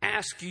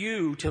ask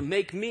you to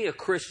make me a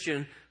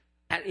Christian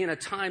in a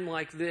time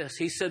like this.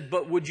 He said,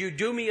 but would you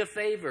do me a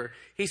favor?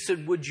 He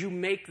said, would you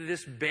make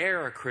this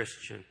bear a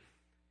Christian?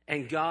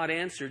 And God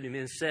answered him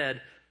and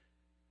said,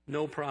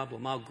 no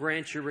problem, I'll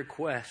grant your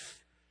request.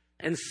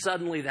 And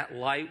suddenly that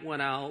light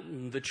went out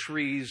and the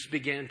trees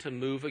began to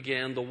move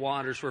again. The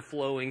waters were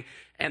flowing.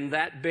 And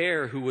that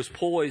bear who was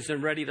poised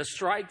and ready to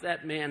strike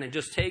that man and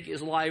just take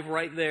his life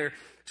right there,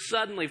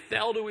 suddenly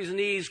fell to his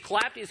knees,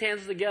 clapped his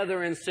hands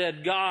together and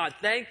said, God,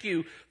 thank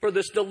you for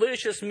this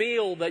delicious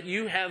meal that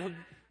you have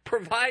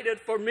provided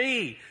for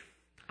me.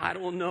 I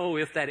don't know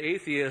if that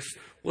atheist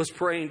was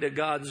praying to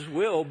God's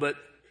will, but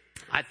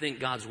I think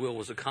God's will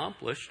was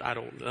accomplished. I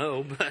don't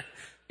know. But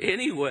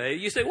anyway,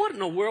 you say, what in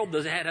the world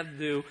does that have to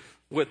do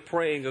with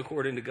praying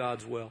according to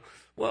God's will?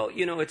 Well,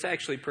 it's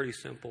actually pretty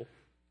simple.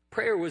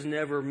 Prayer was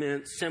never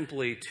meant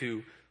simply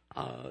to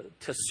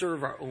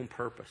serve our own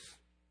purpose.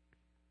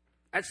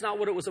 That's not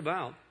what it was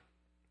about.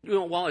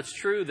 While it's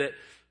true that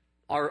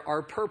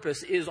our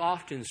purpose is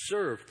often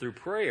served through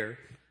prayer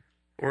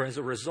or as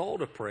a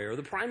result of prayer,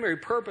 the primary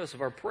purpose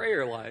of our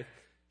prayer life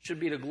should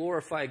be to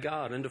glorify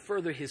God and to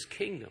further His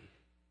kingdom.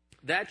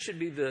 That should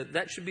be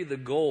the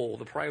goal,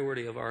 the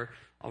priority of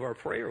our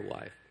prayer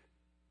life.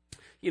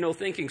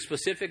 Thinking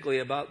specifically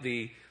about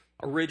the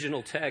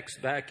original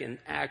text back in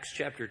Acts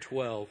chapter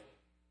 12,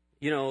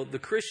 the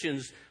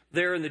Christians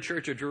there in the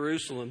church of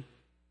Jerusalem,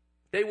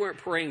 they weren't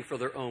praying for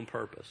their own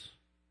purpose.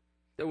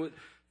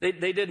 They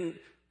didn't,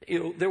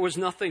 there was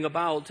nothing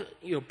about,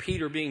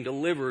 Peter being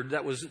delivered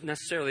that was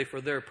necessarily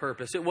for their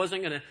purpose. It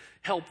wasn't going to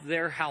help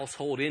their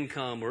household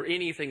income or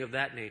anything of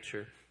that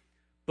nature.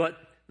 But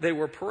they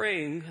were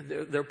praying,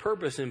 their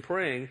purpose in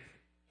praying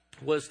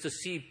was to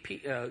see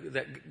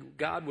that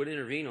God would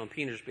intervene on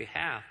Peter's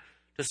behalf,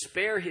 to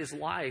spare his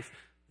life,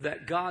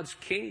 that God's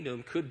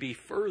kingdom could be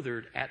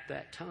furthered at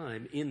that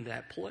time in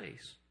that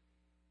place.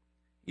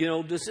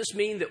 Does this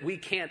mean that we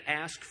can't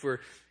ask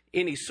for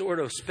any sort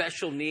of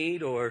special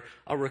need or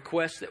a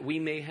request that we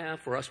may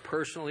have for us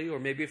personally or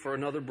maybe for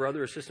another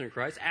brother or sister in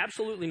Christ?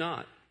 Absolutely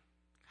not.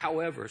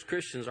 However, as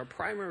Christians, our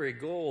primary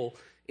goal,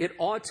 it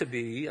ought to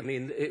be,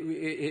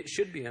 it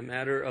should be a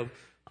matter of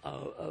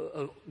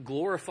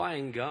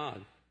glorifying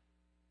God.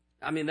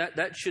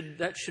 That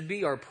should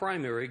be our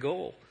primary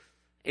goal.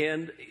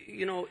 And,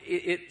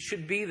 it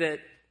should be that,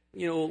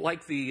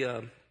 like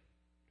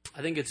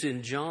I think it's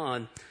in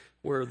John,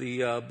 where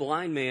the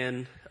blind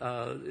man,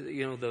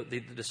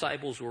 the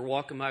disciples were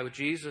walking by with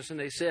Jesus, and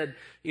they said,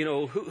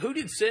 who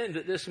did sin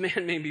that this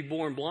man may be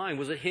born blind?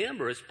 Was it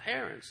him or his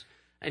parents?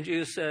 And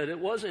Jesus said, it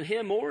wasn't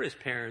him or his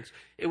parents.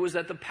 It was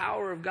that the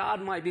power of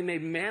God might be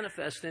made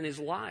manifest in his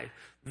life.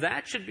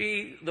 That should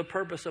be the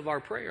purpose of our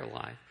prayer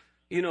life.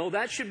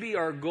 That should be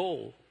our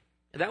goal.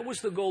 That was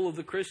the goal of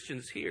the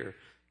Christians here.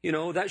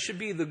 That should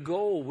be the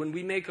goal when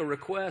we make a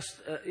request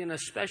in a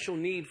special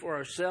need for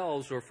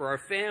ourselves or for our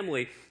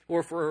family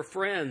or for our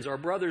friends, our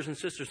brothers and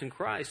sisters in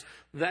Christ.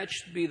 That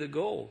should be the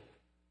goal.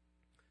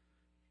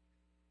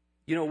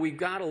 We've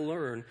got to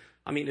learn.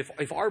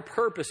 If our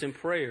purpose in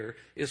prayer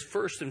is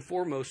first and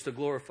foremost to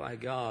glorify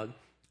God,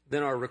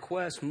 then our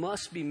request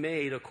must be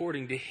made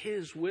according to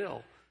His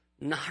will,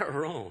 not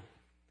our own.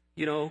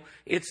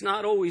 It's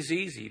not always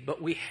easy,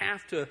 but we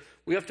have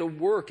to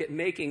work at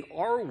making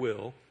our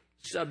will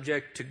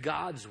subject to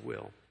God's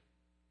will.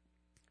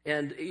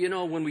 And,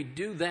 when we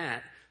do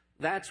that,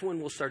 that's when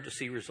we'll start to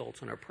see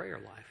results in our prayer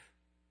life.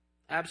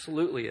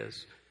 Absolutely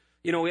is.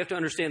 We have to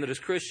understand that as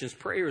Christians,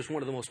 prayer is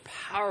one of the most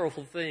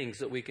powerful things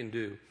that we can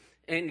do.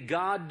 And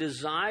God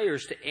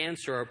desires to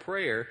answer our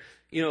prayer,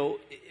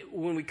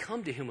 when we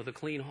come to Him with a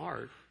clean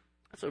heart.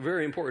 That's a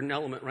very important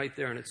element right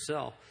there in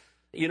itself.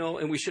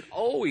 And we should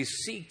always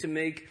seek to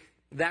make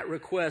that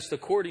request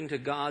according to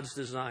God's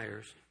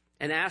desires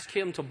and ask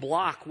Him to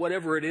block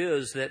whatever it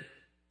is that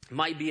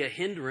might be a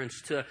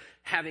hindrance to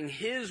having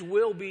His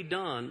will be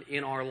done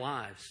in our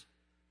lives.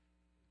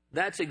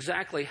 That's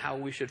exactly how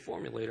we should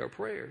formulate our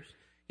prayers.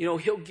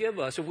 He'll give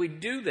us, if we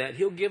do that,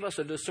 He'll give us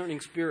a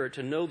discerning spirit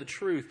to know the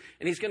truth,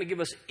 and He's going to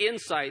give us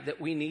insight that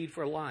we need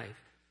for life.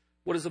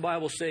 What does the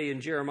Bible say in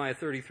Jeremiah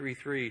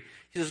 33:3?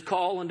 He says,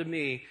 call unto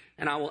me,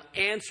 and I will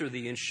answer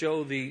thee and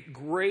show thee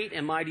great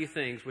and mighty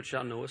things which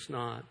thou knowest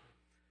not.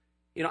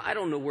 I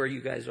don't know where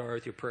you guys are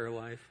with your prayer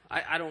life.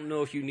 I don't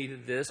know if you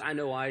needed this. I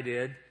know I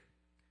did.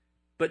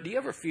 But do you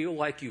ever feel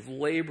like you've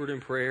labored in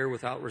prayer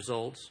without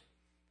results?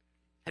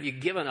 Have you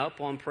given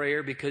up on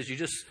prayer because you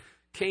just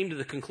came to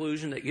the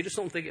conclusion that you just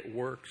don't think it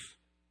works?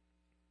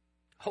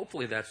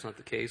 Hopefully that's not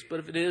the case. But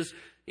if it is,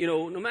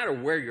 no matter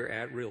where you're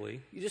at,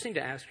 really, you just need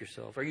to ask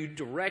yourself, are you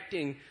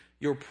directing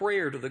your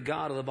prayer to the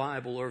God of the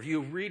Bible, or have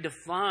you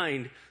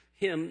redefined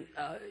Him,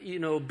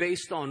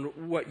 based on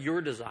what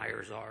your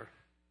desires are?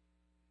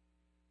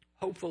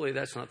 Hopefully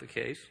that's not the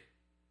case.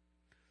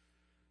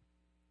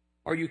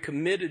 Are you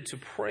committed to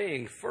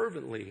praying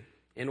fervently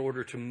in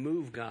order to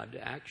move God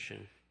to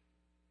action?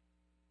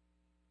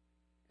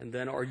 And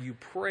then are you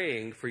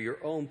praying for your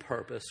own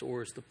purpose,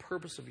 or is the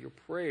purpose of your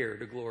prayer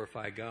to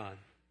glorify God?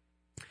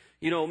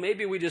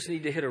 Maybe we just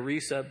need to hit a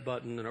reset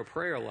button in our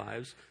prayer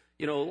lives.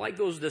 Like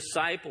those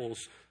disciples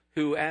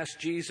who asked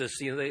Jesus,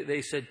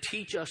 they said,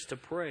 teach us to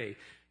pray.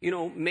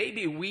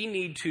 Maybe we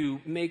need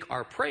to make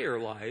our prayer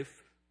life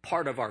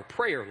part of our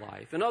prayer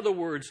life. In other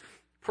words,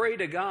 pray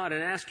to God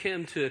and ask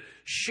Him to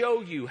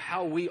show you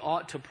how we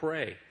ought to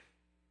pray.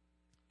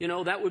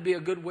 That would be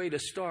a good way to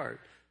start.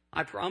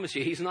 I promise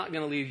you, He's not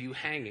going to leave you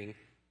hanging.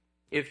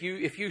 If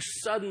you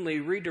suddenly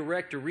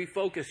redirect or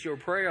refocus your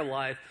prayer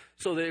life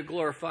so that it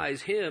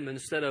glorifies Him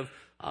instead of,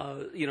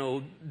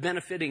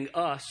 benefiting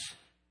us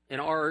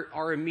and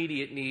our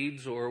immediate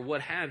needs or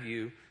what have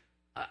you,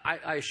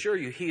 I assure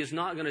you, He is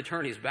not going to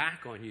turn His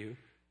back on you.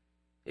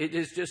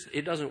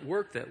 It doesn't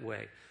work that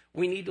way.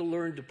 We need to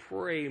learn to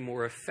pray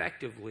more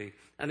effectively.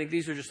 I think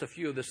these are just a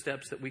few of the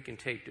steps that we can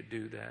take to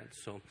do that.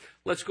 So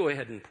let's go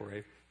ahead and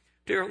pray.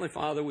 Dear Heavenly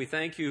Father, we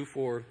thank you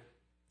for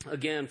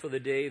the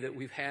day that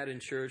we've had in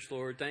church,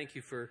 Lord. Thank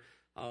you for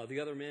the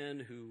other men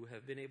who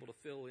have been able to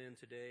fill in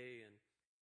today. And